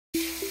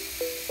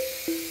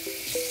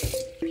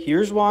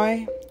here's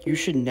why you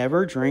should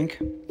never drink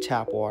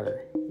tap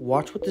water.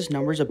 Watch what this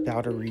number is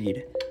about to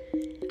read.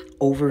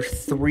 Over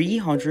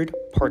 300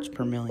 parts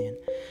per million.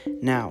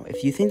 Now,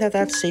 if you think that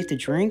that's safe to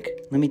drink,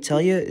 let me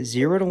tell you,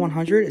 0 to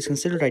 100 is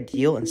considered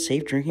ideal and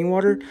safe drinking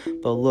water,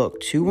 but look,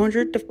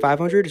 200 to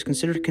 500 is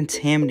considered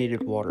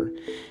contaminated water.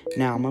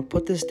 Now, I'm going to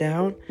put this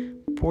down,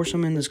 pour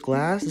some in this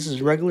glass. This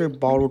is regular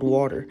bottled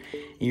water.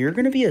 And you're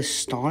going to be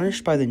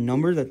astonished by the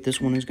number that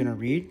this one is going to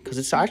read, because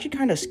it's actually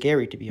kind of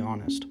scary, to be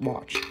honest.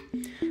 Watch.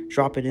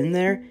 Drop it in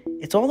there.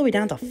 It's all the way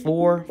down to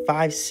 4,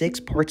 5, 6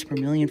 parts per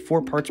million.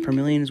 4 parts per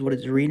million is what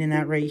it's reading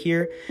at right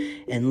here.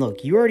 And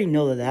look, you already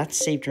know that that's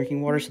safe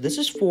drinking water. So this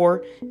is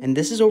 4, and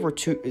this is over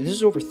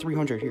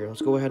 300 here.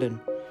 Let's go ahead and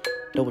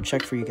double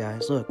check for you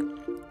guys. Look,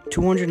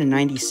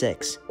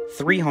 296,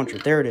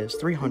 300. There it is,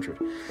 300.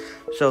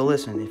 So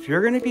listen, if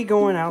you're going to be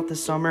going out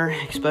this summer,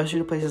 especially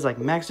to places like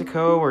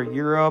Mexico or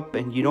Europe,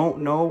 and you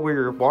don't know where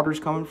your water's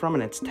coming from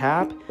and it's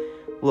tap,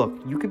 look,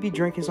 you could be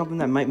drinking something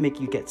that might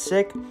make you get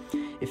sick.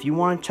 If you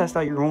want to test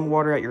out your own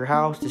water at your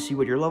house to see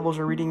what your levels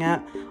are reading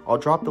at, I'll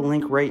drop the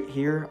link right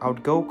here. I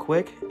would go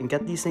quick and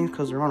get these things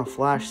because they're on a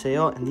flash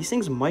sale, and these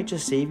things might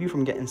just save you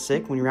from getting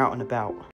sick when you're out and about.